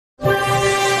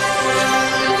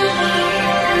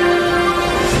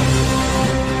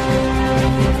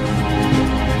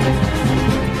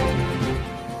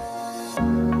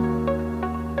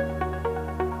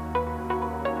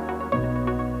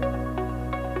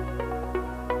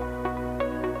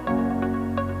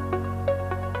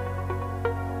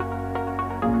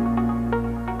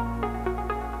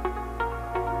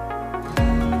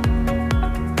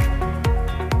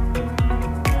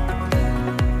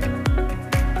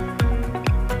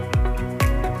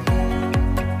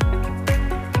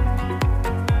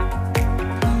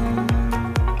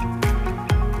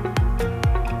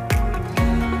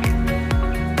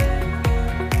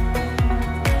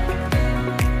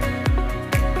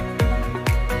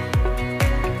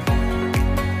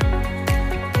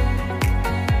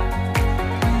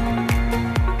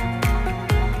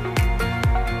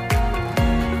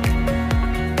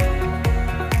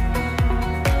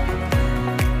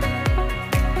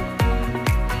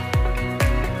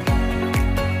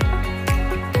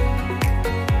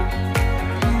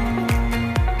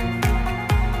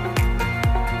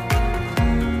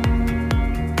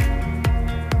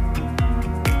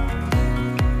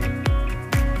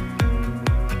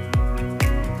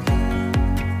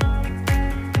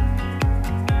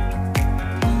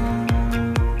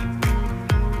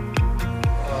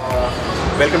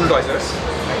Welcome to Toys R Us.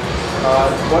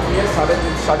 What we have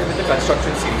started with the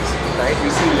construction series, right? You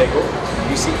see Lego,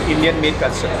 you see Indian-made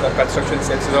construction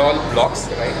sets. These are all blocks,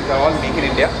 right? These are all made in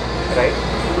India, right?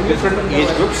 Different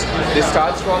age groups. This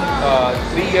starts from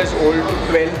 3 years old to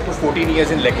 12 to 14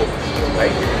 years in Lego,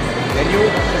 right? Then you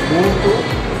move to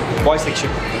boy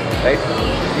section, right?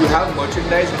 You have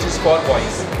merchandise which is for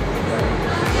boys.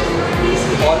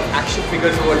 All action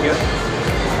figures over here.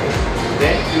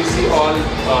 Then you see all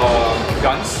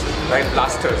guns, right?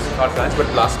 Blasters, not guns but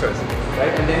blasters,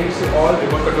 right? And then you see all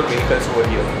remote control vehicles over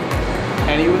here.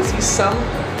 And you will see some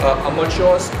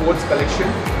amateur sports collection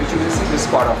which you will see this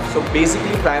part of. So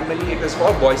basically, primarily it is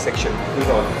for boys section. This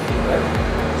is all, right?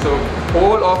 So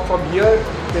whole of from here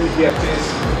till here is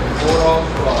more of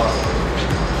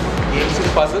games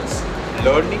and puzzles,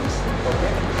 learnings,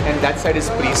 okay? And that side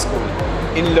is preschool.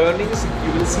 In learnings,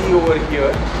 you will see over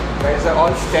here, right, these are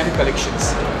all STEM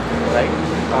collections, right?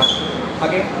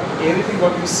 Again, everything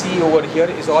what you see over here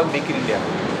is all make in India,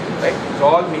 right? It's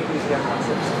all make in India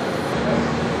concepts. Right?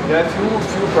 There are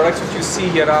few products which you see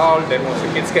here are all demos.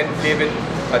 So kids can play with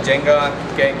a Jenga,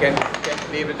 can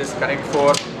play with this Connect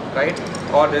 4, right?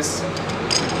 Or this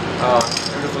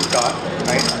beautiful car,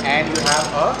 right? And you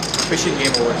have a fishing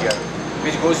game over here,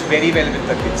 which goes very well with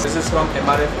the kids. This is from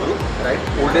MRF Group, right?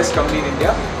 Oldest company in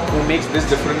India who makes this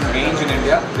different range in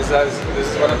India. This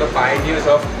is one of the pioneers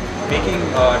of making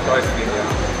toys in India.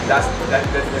 That's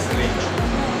this range.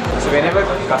 So whenever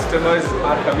customers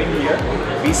are coming here,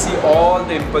 we see all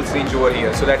the impulse range over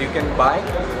here, so that you can buy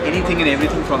anything and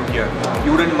everything from here.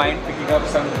 You wouldn't mind picking up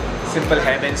some simple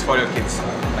hairbands for your kids,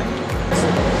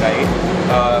 right?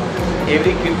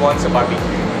 Every kid wants a Barbie.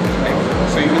 Right?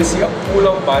 So you will see a pool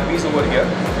of Barbies over here.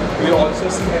 You will also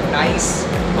see a nice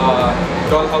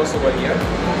dollhouse over here.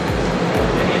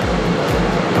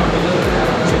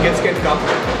 So kids can come,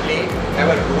 play, have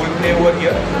a role play over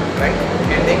here, right?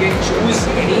 And they can choose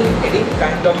any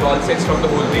kind of doll sets from the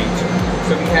whole range.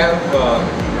 So we have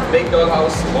big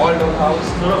dollhouse, small dollhouse,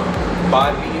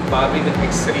 Barbie with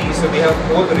X3. So we have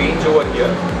whole range over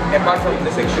here, apart from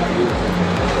the section.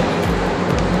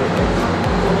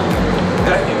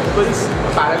 There are impulse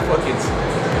apparel for kids.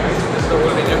 This is the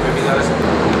whole range of babies.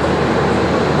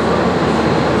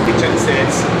 Kitchen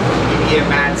sets, EVA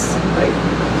mats, right?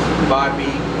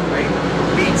 Barbie, right?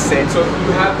 Beach sets. So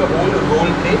you have the whole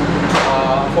role play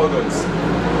for girls.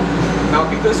 Now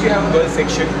because you have a girls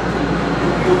section,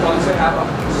 you also have a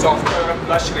softer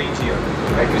plush range here.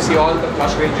 Right? You see all the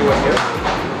plush range over here.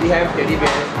 We have teddy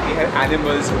bears, we have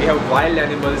animals, we have wild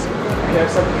animals, we have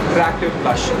some interactive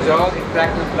plush. These are all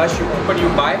interactive plush you open, you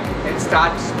buy and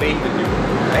start playing with you.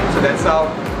 Right? So that's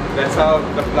how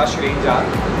the plush range are.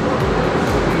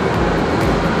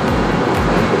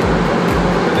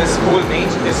 So this whole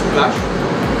range is plush.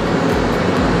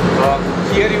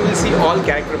 Here you will see all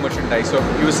character merchandise. So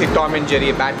you will see Tom and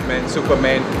Jerry, Batman,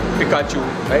 Superman, Pikachu,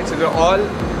 right? So they're all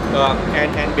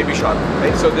and Baby Shark,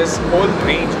 right? So this whole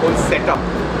range, whole setup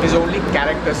is only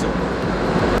character zone.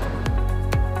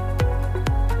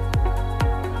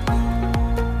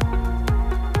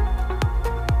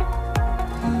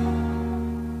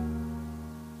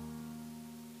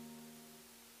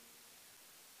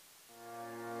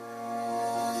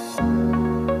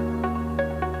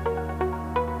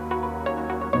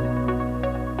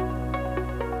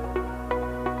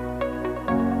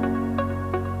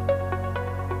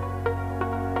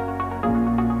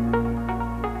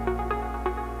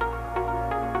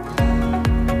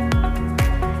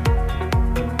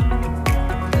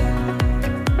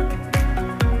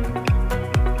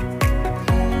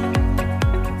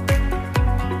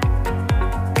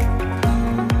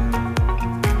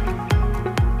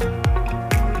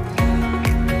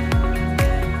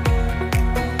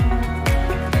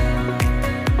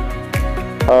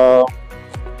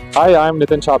 Hi, I am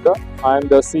Nitin Chabra. I am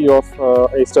the CEO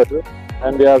of Ace Turtle,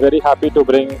 and we are very happy to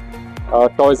bring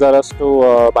Toys R Us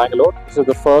to Bangalore. This is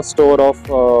the first store of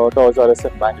Toys R Us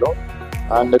in Bangalore,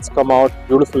 and it's come out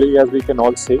beautifully, as we can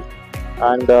all see,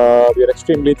 and we are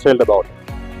extremely thrilled about it.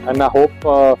 And I hope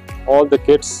all the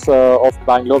kids of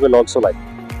Bangalore will also like it.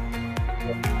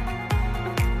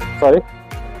 Sorry?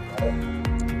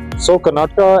 So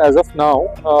Karnataka, as of now,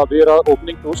 we are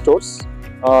opening 2 stores.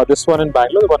 This one in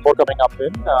Bangalore, one more coming up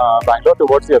in Bangalore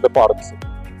towards the other part of the city.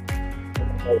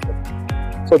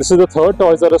 So this is the 3rd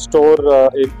Toys R Us store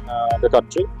in the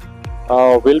country.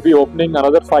 We'll be opening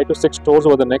another 5 to 6 stores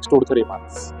over the next 2 to 3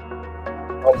 months.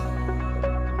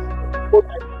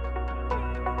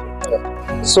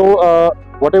 So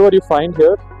whatever you find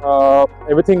here,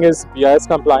 everything is BIS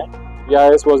compliant.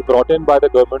 BIS was brought in by the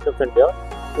government of India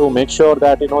to make sure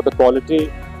that the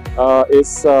quality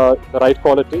is the right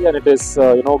quality, and it is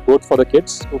good for the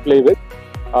kids to play with.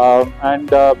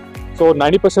 So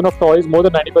 90% of toys, more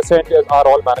than 90% are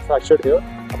all manufactured here.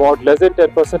 About less than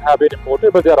 10% have been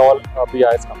imported, but they are all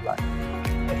BIS compliant.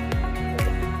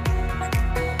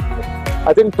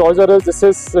 I think Toys R Us, this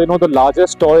is the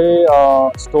largest toy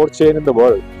store chain in the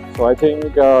world. So I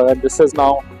think and this has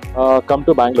now come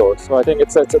to Bangalore. So I think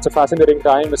it's a fascinating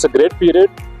time. It's a great period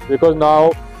because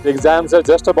now the exams are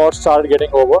just about started getting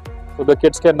over. So the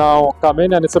kids can now come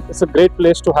in, and it's a great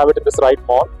place to have it in this right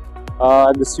mall.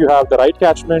 And this, you have the right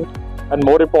catchment, and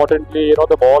more importantly,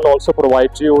 the mall also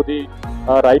provides you the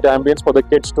right ambience for the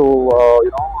kids to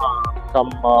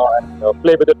come and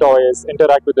play with the toys,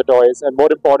 interact with the toys, and more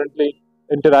importantly,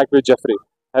 interact with Geoffrey.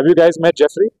 Have you guys met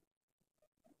Geoffrey?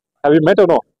 Have you met or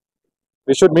no?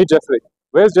 We should meet Geoffrey.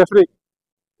 Where's Geoffrey?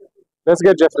 Let's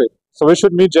get Geoffrey. So we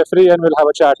should meet Geoffrey, and we'll have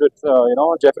a chat with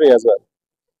Geoffrey as well.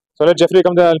 So let Geoffrey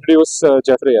come there. I'll introduce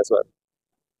Geoffrey as well.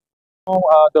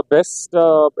 The best,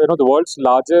 the world's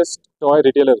largest toy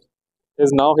retailer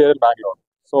is now here in Bangalore.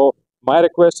 So my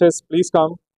request is, please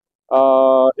come,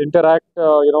 interact,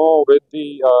 with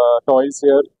the toys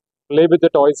here, play with the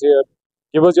toys here,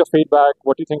 give us your feedback,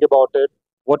 what you think about it,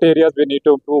 what areas we need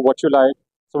to improve, what you like.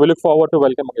 So we look forward to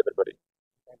welcoming everybody.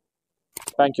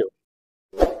 Thank you.